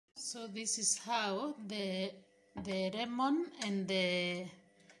So this is how the lemon and the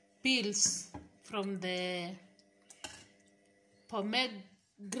peels from the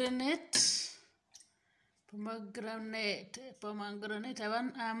pomegranate.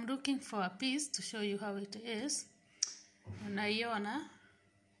 I'm looking for a piece to show you how it is. Unaiona,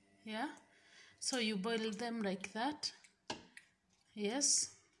 yeah. So you boil them like that,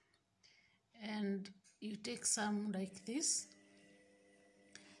 yes. And you take some like this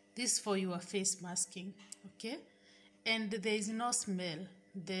for your face masking, okay. And there is no smell.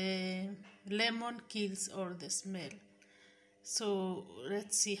 The lemon kills all the smell. So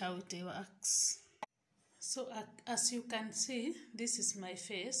let's see how it works. So as you can see, this is my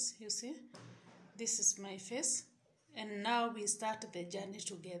face. You see, this is my face, and now we start the journey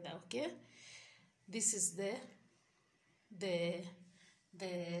together, okay. This is the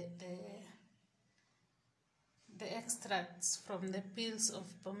extracts from the peels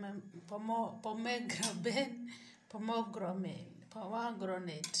of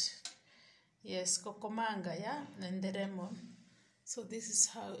pomegranate, yes, cocomanga, yeah, and the lemon. So this is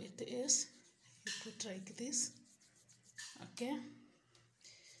how it is. You put like this, okay.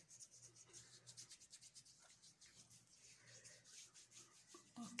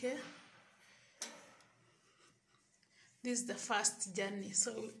 Okay, this is the first journey,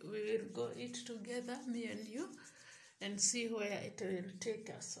 so we will go it together, me and you, and see where it will take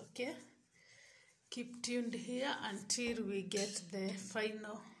us, okay. Keep tuned here until we get the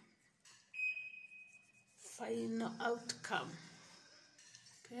final outcome,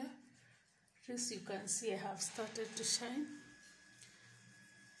 okay. As you can see, I have started to shine.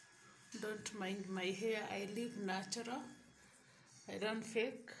 Don't mind my hair, I live natural, I don't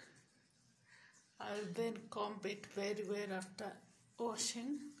fake. I'll then comb it very well after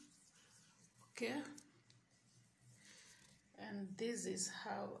washing, okay. And this is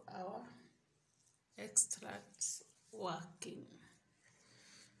how our extracts working,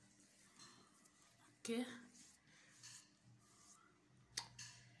 okay.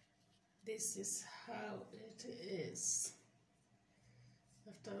 This is how it is.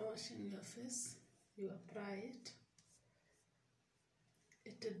 After washing your face, you apply it.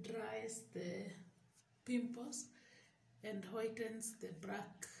 It dries the pimples and whitens the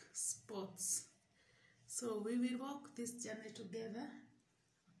black spots. So we will walk this journey together,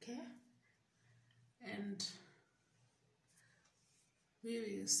 okay? And we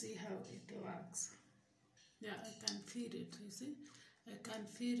will see how it works. Yeah, I can feel it, you see? I can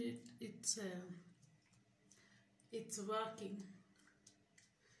feel it, it's working.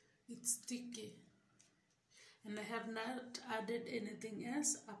 It's sticky. And I have not added anything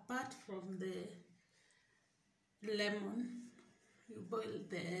else apart from the lemon. You boil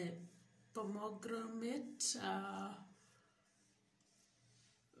the pomegranate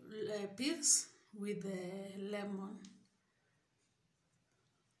peels with the lemon.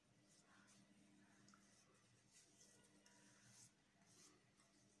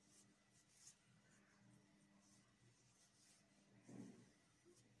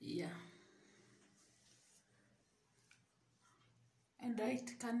 Yeah. And I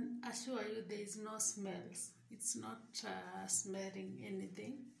can assure you there is no smells. It's not smelling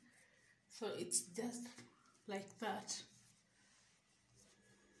anything. So it's just like that.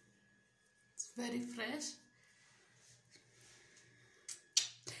 It's very fresh.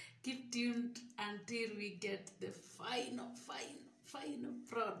 Keep tuned until we get the final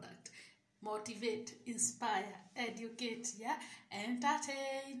product. Motivate, inspire, educate, yeah,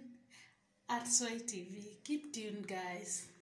 entertain at Cweitv. Keep tuned, guys.